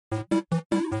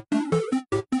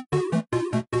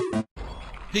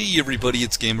Hey everybody,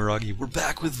 it's Gameragi. We're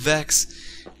back with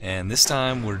Vexx, and this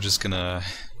time we're just gonna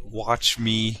watch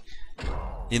me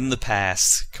in the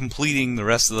past completing the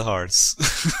rest of the hearts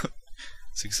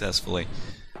successfully.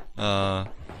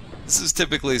 This is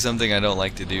typically something I don't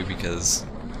like to do because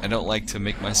I don't like to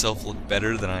make myself look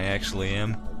better than I actually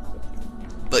am.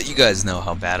 But you guys know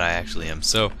how bad I actually am,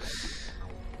 so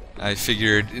I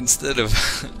figured instead of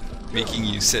making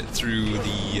you sit through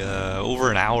the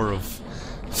over an hour of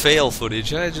fail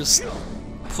footage, I just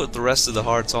put the rest of the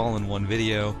hearts all in one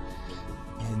video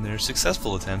in their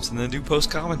successful attempts and then do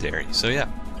post commentary. So yeah.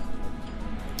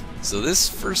 So this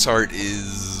first heart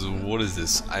is, what is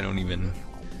this? I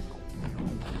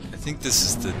think this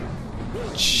is the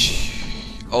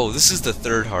this is the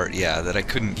third heart, yeah, that I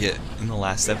couldn't get in the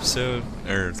last episode,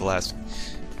 or the last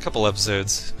couple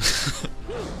episodes.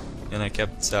 And I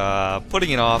kept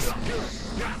putting it off.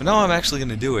 But now I'm actually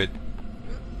gonna do it.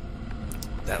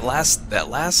 That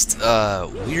last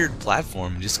weird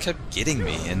platform just kept getting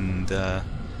me, and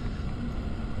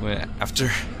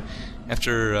after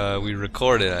we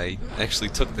recorded, I actually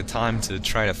took the time to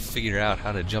try to figure out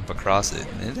how to jump across it,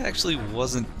 and it actually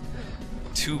wasn't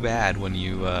too bad when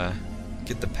you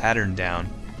get the pattern down.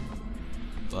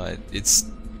 But it's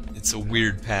a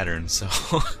weird pattern, so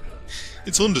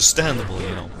it's understandable,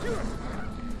 you know.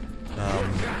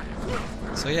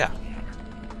 So yeah.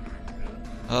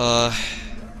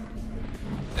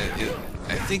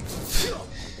 I think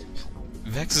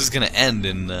Vexx is gonna end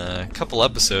in a couple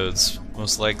episodes,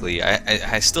 most likely.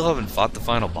 I still haven't fought the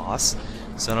final boss,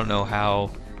 so I don't know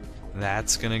how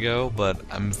that's gonna go, but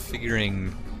I'm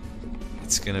figuring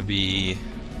it's gonna be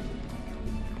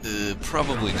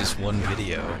probably just one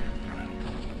video.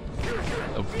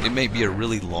 It may be a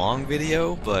really long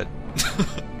video, but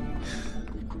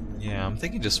yeah, I'm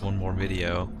thinking just one more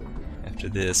video after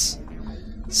this.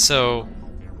 So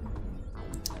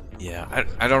yeah,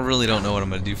 I really don't know what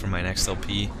I'm gonna do for my next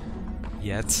LP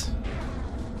yet.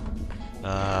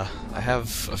 I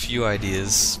have a few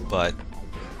ideas, but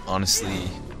honestly,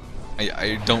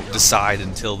 I don't decide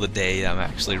until the day I'm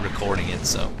actually recording it.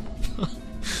 So, all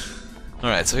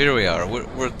right, so here we are.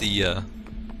 We're at the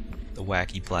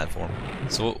wacky platform.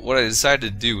 So what I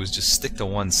decided to do was just stick to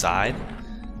one side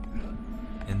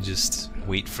and just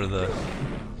wait for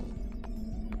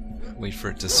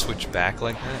it to switch back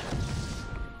like that.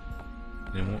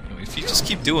 And if you just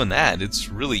keep doing that, it's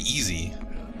really easy.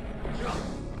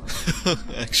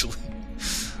 Actually.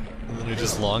 And then I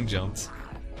just long jumped.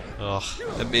 Ugh,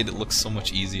 that made it look so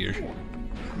much easier.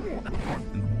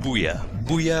 Booyah.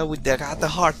 Booyah, we got the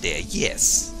heart there,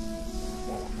 yes!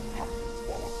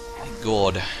 My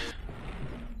god.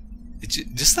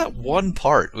 Just that one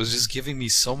part was just giving me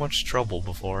so much trouble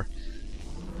before.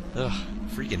 Ugh, I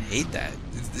freaking hate that.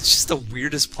 It's just the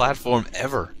weirdest platform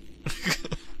ever.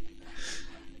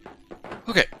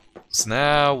 Okay, so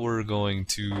now we're going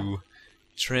to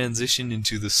transition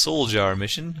into the Soul Jar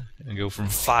mission and go from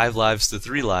 5 lives to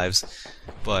 3 lives.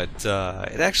 But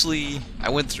it actually, I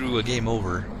went through a game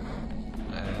over,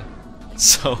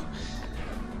 so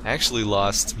I actually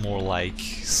lost more like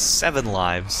 7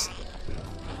 lives.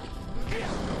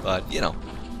 But you know,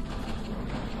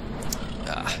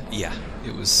 yeah,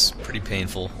 it was pretty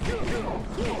painful.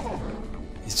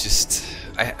 It's just,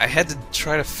 I had to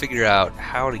try to figure out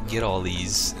how to get all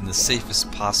these in the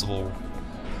safest possible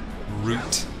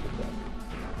route.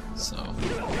 So,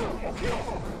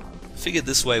 I figured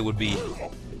this way would be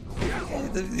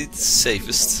the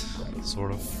safest,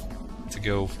 sort of, to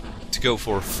go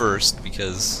for first,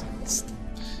 because it's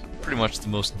pretty much the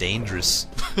most dangerous.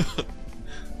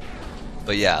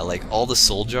 But yeah, like all the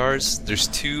soul jars, there's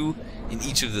 2 in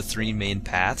each of the 3 main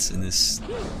paths in this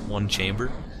one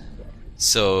chamber.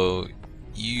 So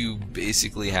you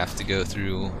basically have to go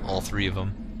through all 3 of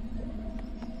them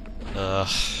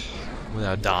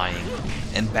without dying,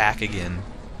 and back again.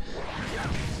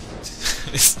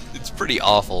 It's pretty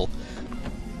awful.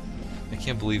 I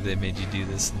can't believe they made you do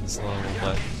this in this level,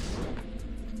 but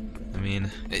I mean,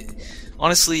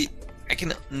 honestly, I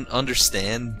can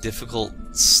understand difficult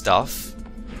stuff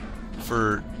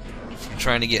for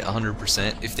trying to get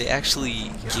 100% if they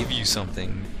actually give you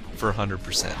something for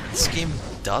 100%. This game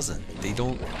doesn't. You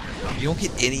don't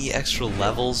get any extra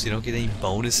levels, you don't get any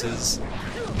bonuses.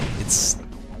 It's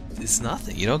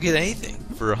nothing. You don't get anything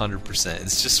for 100%.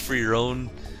 It's just for your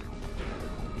own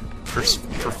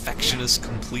perfectionist,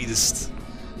 completist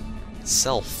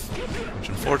self, which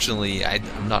unfortunately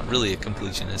I'm not really a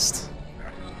completionist.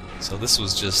 So this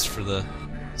was just for the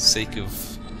sake of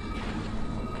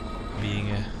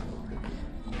being a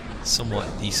somewhat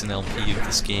decent LP of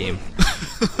this game.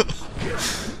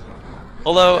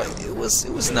 Although,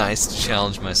 was nice to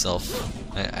challenge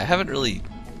myself. I haven't really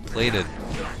played a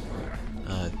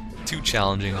too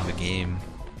challenging of a game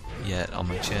yet on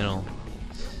my channel,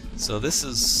 so this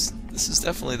is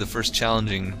definitely the first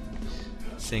challenging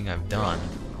thing I've done.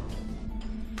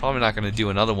 Probably not going to do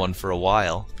another one for a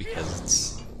while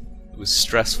because it was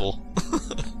stressful.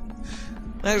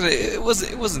 Actually, it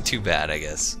wasn't too bad, I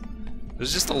guess.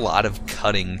 There's just a lot of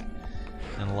cutting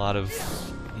and a lot of,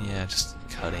 yeah, just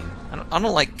cutting. I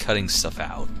don't like cutting stuff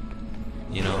out.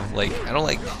 You know, like I don't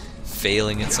like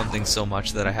failing at something so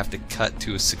much that I have to cut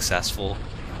to a successful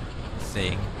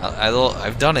thing.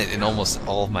 I've done it in almost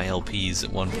all of my LPs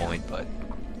at one point, but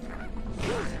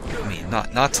I mean,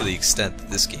 not to the extent that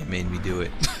this game made me do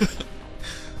it.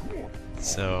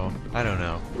 So I don't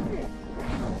know.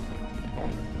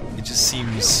 It just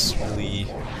seems really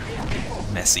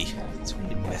messy. It's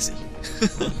really messy.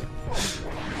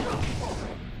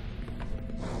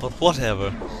 But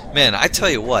whatever. Man, I tell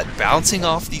you what, bouncing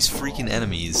off these freaking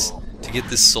enemies to get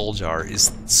this soul jar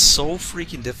is so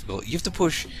freaking difficult. You have to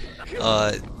push you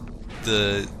have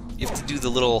to do the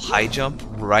little high jump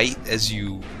right as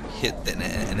you hit an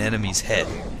enemy's head.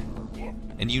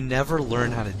 And you never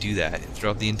learn how to do that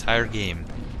throughout the entire game.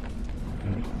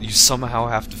 You somehow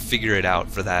have to figure it out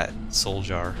for that soul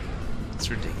jar. It's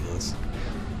ridiculous.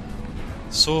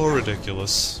 So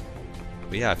ridiculous.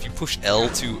 But yeah, if you push L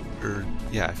if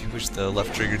you push the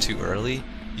left trigger too early,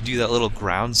 you do that little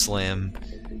ground slam,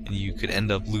 and you could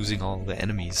end up losing all the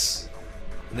enemies.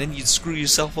 And then you'd screw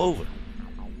yourself over.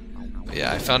 But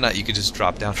yeah, I found out you could just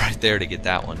drop down right there to get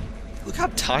that one. Look how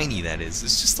tiny that is.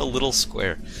 It's just a little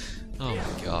square. Oh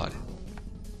my god.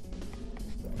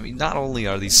 I mean, not only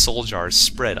are these soul jars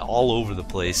spread all over the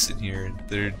place in here,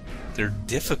 they're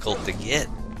difficult to get.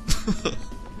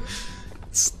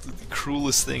 It's the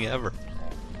cruelest thing ever.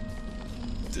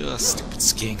 Ugh, stupid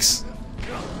skinks.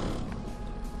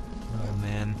 Oh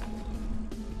man.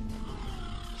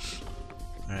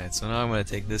 Alright, so now I'm gonna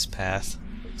take this path.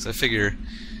 So I figure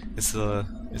it's the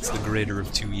greater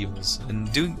of two evils.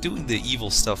 And doing the evil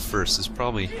stuff first is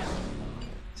probably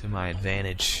to my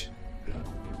advantage.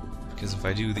 Because if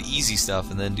I do the easy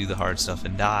stuff and then do the hard stuff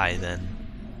and die, then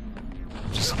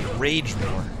I'll just rage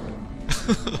more.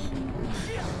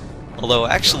 Although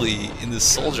actually, in this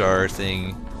soul jar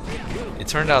thing, it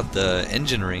turned out the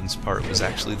engine rings part was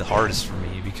actually the hardest for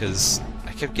me because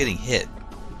I kept getting hit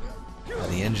by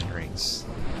the engine rings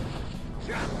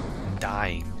and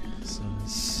dying. So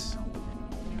it's...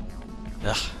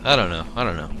 I don't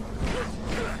know.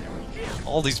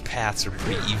 All these paths are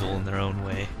pretty evil in their own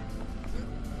way.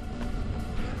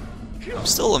 I'm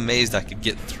still amazed I could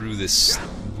get through this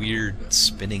weird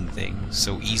spinning thing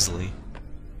so easily.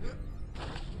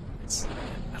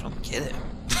 I don't get it.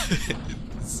 It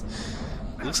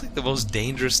looks like the most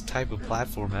dangerous type of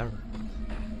platform ever.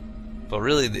 But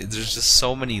really, there's just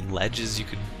so many ledges you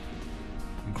could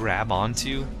grab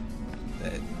onto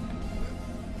that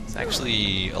it's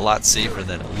actually a lot safer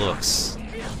than it looks.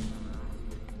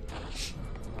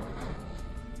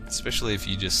 Especially if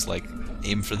you just like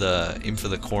aim for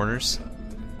the corners,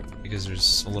 because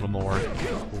there's a little more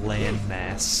land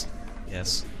mass.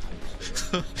 Yes.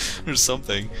 Or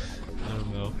something. I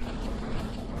don't know.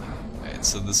 Alright,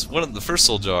 so the first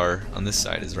soul jar on this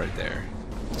side is right there.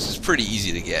 This is pretty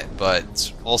easy to get, but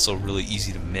it's also really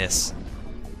easy to miss.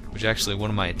 Which actually, one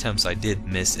of my attempts, I did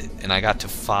miss it, and I got to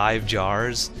 5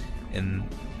 jars,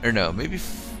 or no, maybe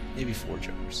 4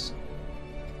 jars.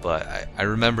 But I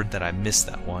remembered that I missed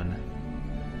that one.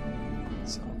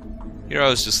 So here I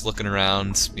was just looking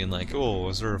around, being like, "Oh,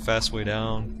 is there a fast way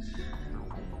down?"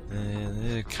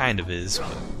 It kind of is,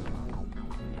 but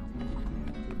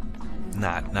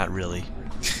not really.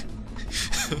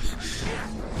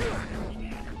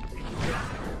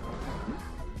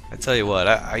 I tell you what,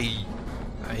 I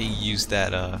used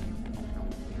that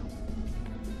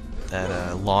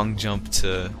long jump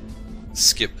to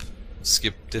skip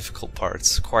difficult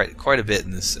parts quite a bit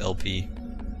in this LP.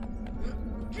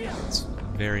 It's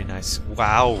very nice.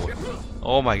 Wow!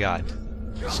 Oh my god!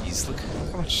 Jeez, look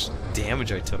how much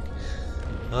damage I took.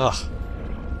 Ugh.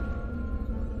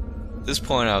 At this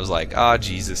point, I was like, "Ah,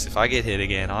 Jesus! If I get hit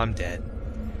again, I'm dead.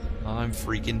 I'm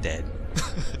freaking dead."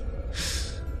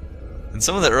 In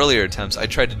some of the earlier attempts, I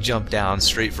tried to jump down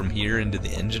straight from here into the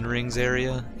engine rings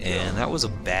area, and that was a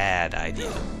bad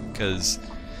idea because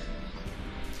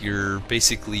you're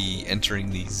basically entering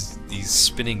these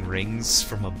spinning rings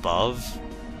from above,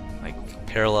 like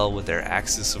parallel with their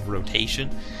axis of rotation,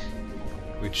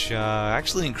 which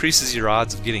actually increases your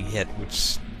odds of getting hit,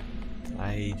 which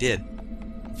I did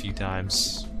a few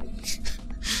times.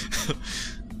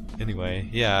 Anyway,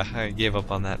 yeah, I gave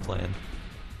up on that plan.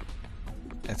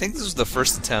 I think this was the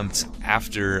first attempt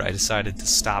after I decided to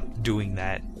stop doing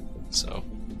that, so...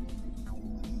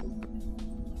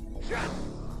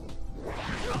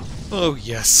 Oh,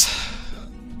 yes.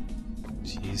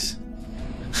 Jeez.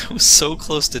 I was so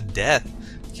close to death.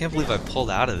 I can't believe I pulled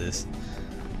out of this.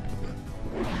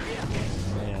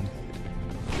 Man.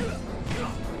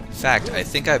 In fact, I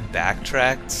think I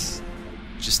backtracked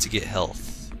just to get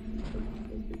health.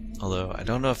 Although, I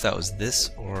don't know if that was this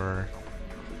or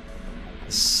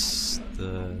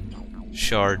the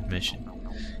shard mission.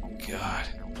 God.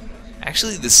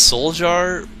 Actually, the soul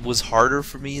jar was harder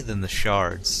for me than the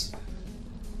shards.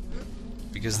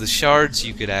 Because the shards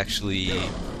you could actually,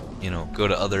 you know, go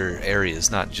to other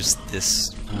areas, not just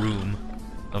this room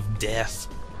of death.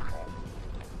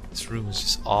 This room is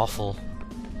just awful.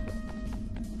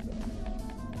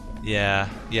 Yeah,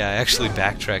 I actually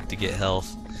backtracked to get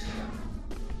health.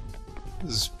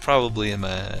 This is probably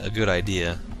a good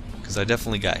idea, because I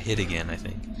definitely got hit again, I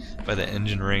think, by the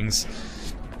engine rings.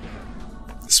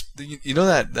 You know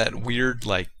that weird,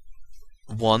 like,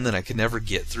 one that I could never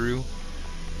get through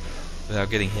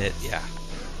without getting hit? Yeah.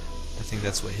 I think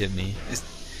that's what hit me.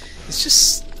 It's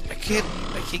just I can't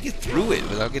get through it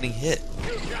without getting hit.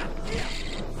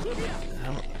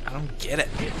 I don't get it.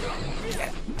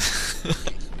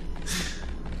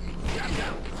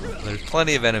 There's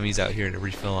plenty of enemies out here to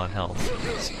refill on health.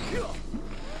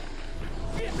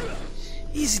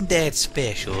 Isn't that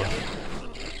special?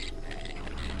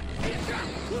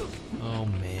 Oh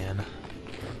man.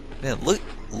 Man,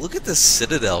 look at the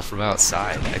citadel from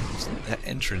outside. That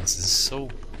entrance is so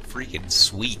freaking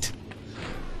sweet.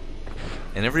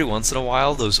 And every once in a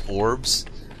while, those orbs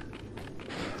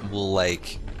will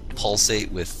like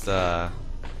pulsate with I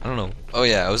don't know. Oh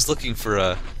yeah, I was looking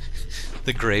for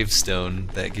the gravestone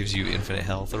that gives you infinite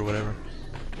health or whatever.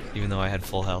 Even though I had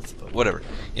full health, but whatever.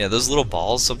 Yeah, those little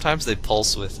balls, sometimes they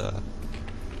pulse with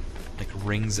like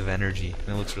rings of energy.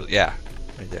 And it looks really, yeah,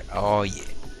 right there. Oh yeah.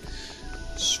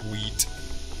 Sweet.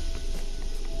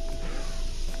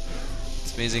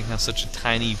 It's amazing how such a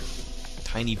tiny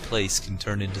place can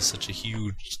turn into such a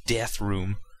huge death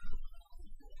room.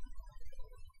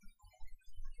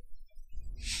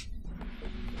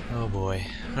 Oh boy.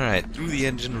 Alright, through the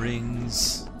engine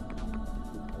rings.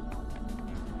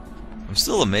 I'm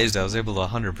still amazed I was able to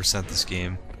 100% this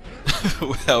game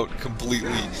without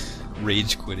completely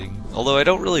rage quitting. Although I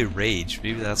don't really rage,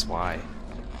 maybe that's why.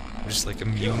 I'm just like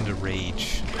immune to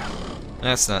rage.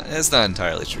 That's not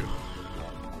entirely true.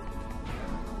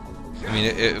 I mean,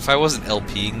 if I wasn't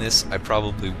LPing this, I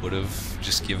probably would have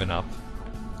just given up,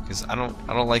 because I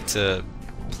don't like to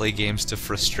play games to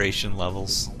frustration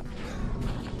levels.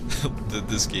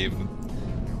 This game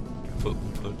put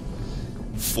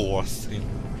forth. You know.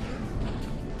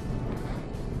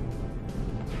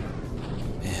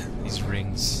 Man, these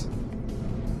rings.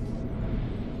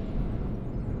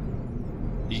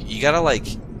 You gotta like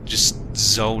just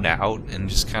zone out and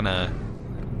just kind of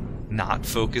not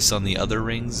focus on the other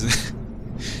rings.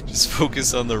 Just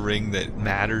focus on the ring that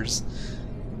matters.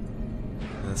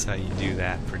 And that's how you do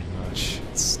that, pretty much.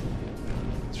 It's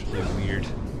really weird.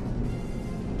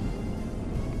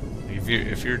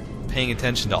 If you're paying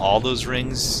attention to all those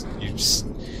rings,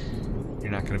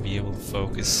 you're not gonna be able to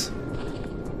focus.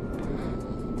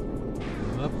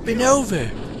 Up and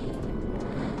over.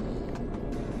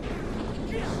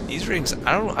 These rings,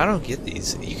 I don't get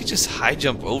these. You could just high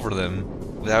jump over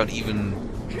them without even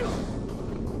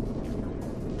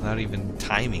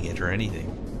timing it or anything.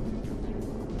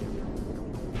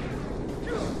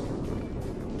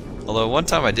 Although one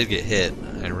time I did get hit,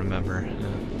 I remember.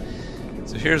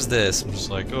 So here's this. I'm just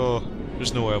like, oh,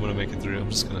 there's no way I'm gonna make it through. I'm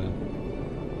just gonna.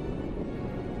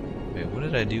 Wait, what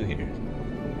did I do here?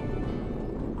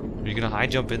 Are you gonna high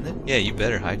jump in there? Yeah, you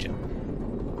better high jump.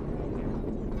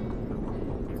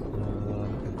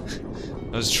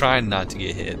 I was trying not to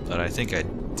get hit, but I think I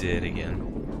did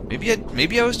again.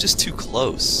 Maybe I was just too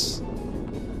close.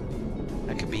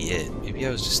 That could be it. Maybe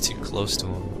I was just too close to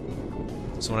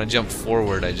him. So when I jumped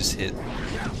forward, I just hit.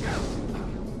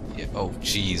 Yeah, oh,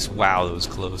 jeez! Wow, that was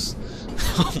close.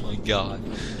 Oh my god.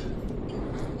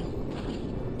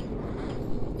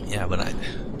 Yeah, but I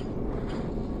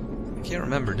can't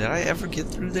remember. Did I ever get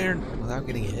through there without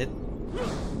getting hit?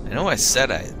 I know I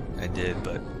said I did,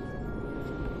 but I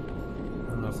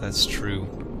don't know if that's true.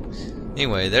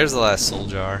 Anyway, there's the last soul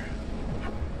jar.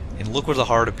 And look where the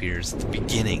heart appears, at the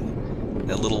beginning.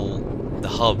 The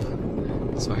hub.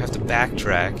 So I have to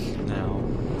backtrack now.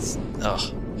 Ugh.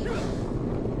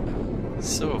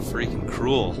 So freaking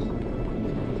cruel.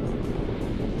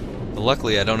 But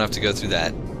luckily I don't have to go through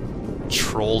that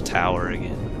troll tower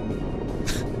again.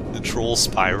 The troll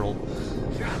spiral.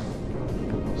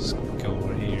 Just go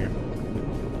over here.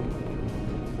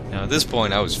 Now at this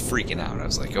point I was freaking out. I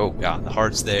was like, oh god, the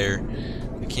heart's there.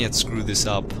 I can't screw this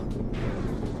up. So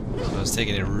I was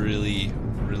taking it really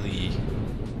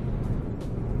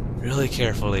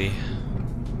carefully.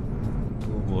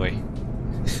 Oh boy.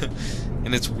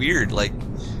 And it's weird, like,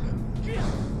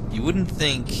 you wouldn't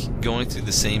think going through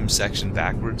the same section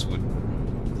backwards would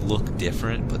look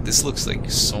different, but this looks like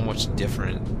so much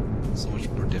different, so much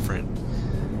more different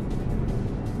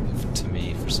to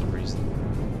me for some reason.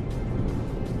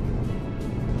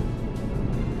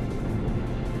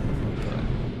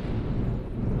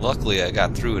 But luckily I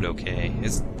got through it okay.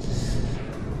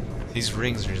 These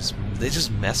rings are they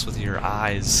just mess with your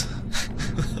eyes.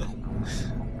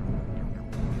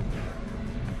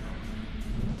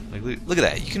 Like, look at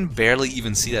that. You can barely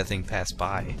even see that thing pass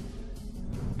by.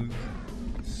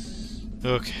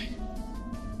 Okay.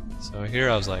 So here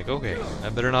I was like, okay, I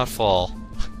better not fall.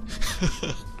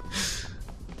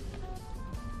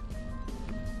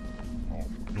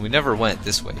 And we never went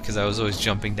this way because I was always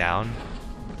jumping down.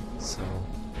 So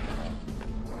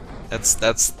that's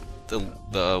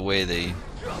the way they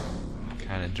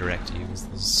kind of direct you, is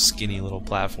those skinny little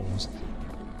platforms.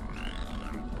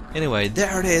 Anyway,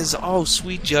 there it is. Oh,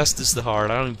 sweet justice, the heart.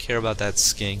 I don't even care about that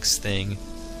skinks thing.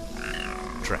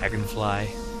 Dragonfly.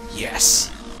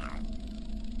 Yes.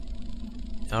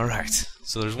 Alright,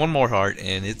 so there's one more heart,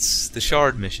 and it's the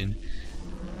shard mission.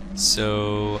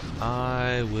 So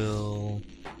I will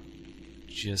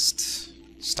just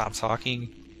stop talking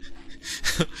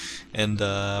and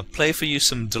play for you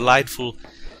some delightful,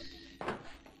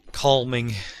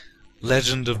 calming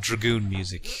Legend of Dragoon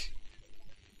music,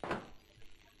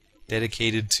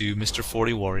 dedicated to Mr.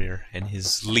 40 Warrior and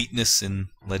his eliteness in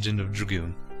Legend of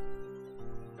Dragoon.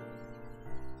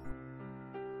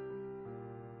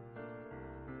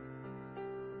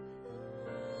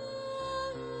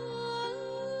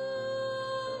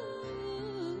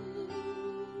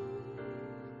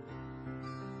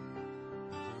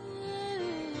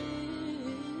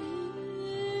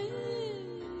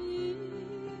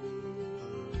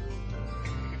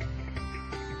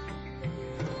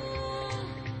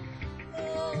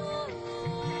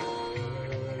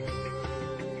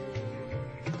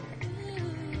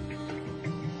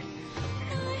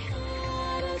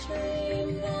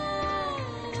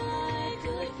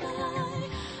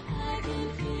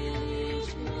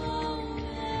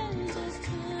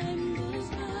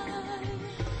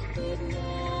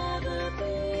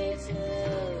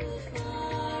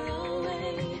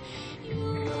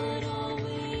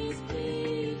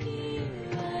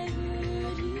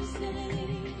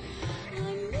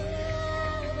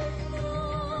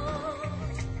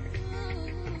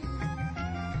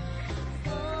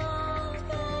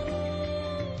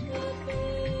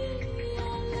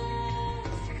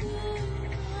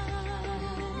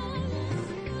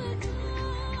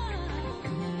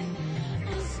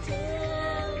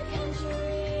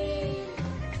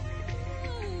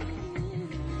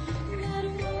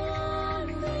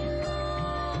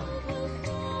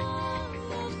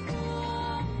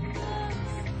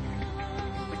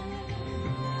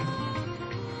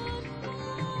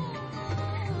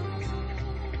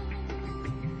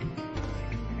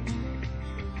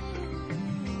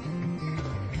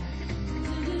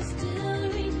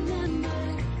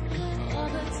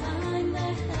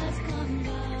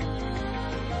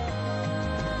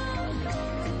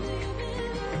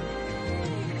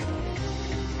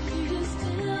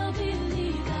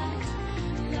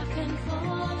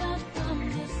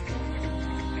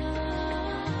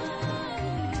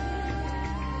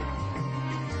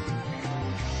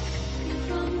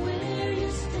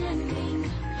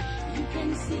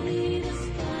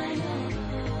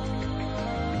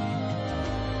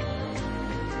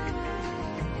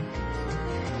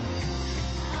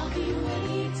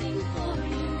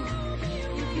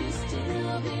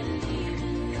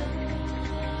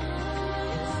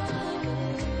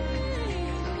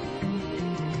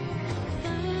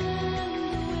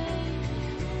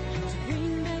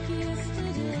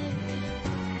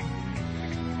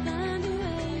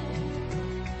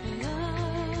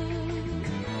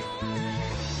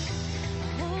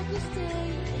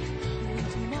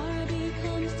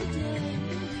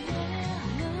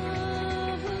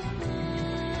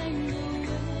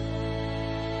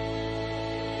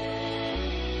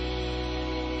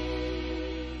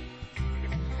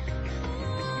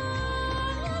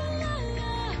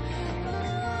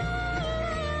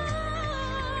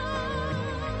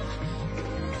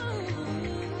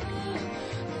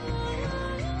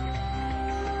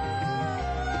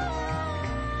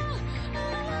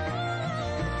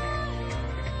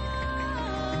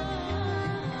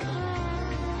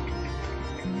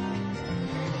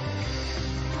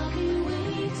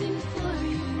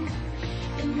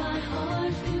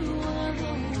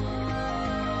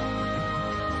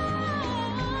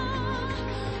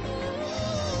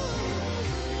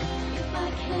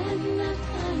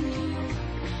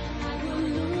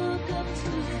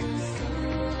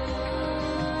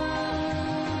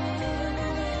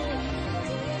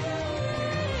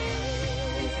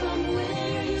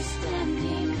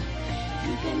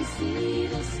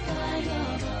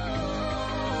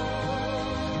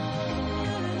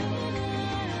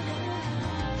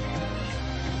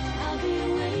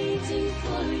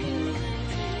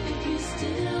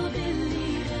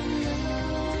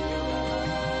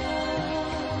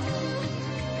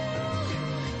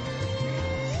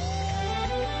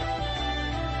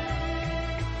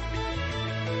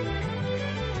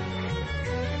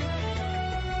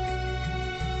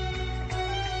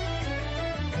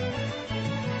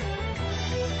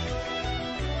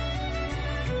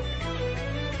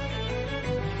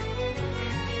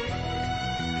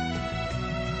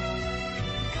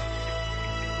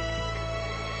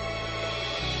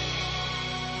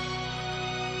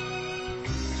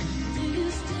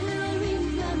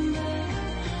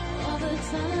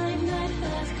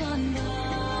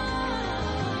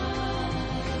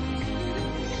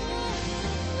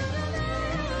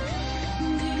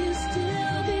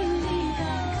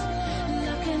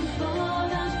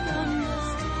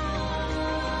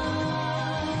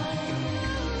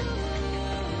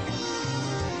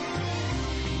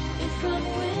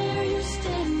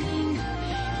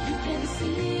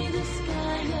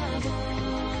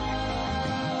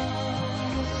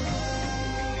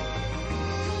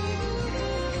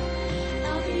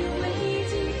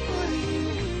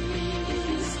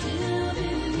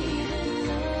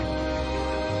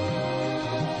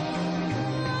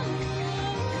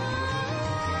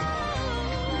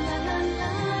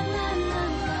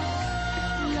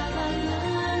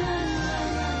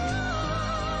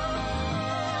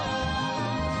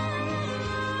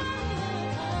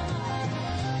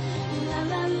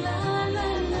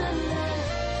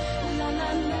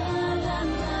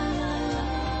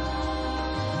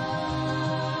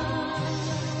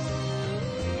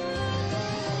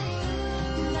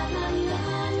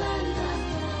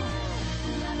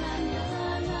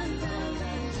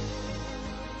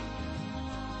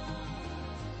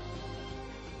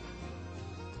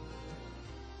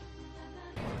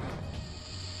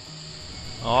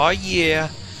 Oh yeah,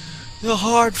 the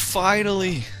heart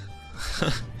finally.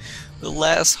 The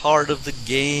last heart of the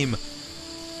game.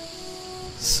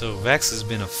 So Vexx has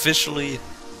been officially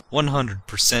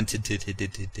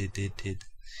 100%ed.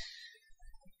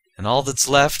 And all that's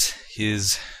left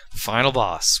is the final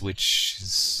boss, which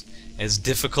is as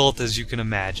difficult as you can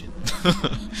imagine.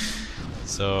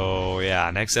 So yeah,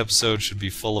 next episode should be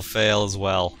full of fail as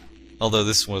well. Although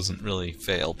this wasn't really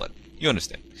fail, but you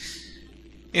understand.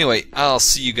 Anyway, I'll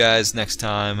see you guys next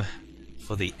time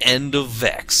for the end of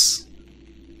Vexx.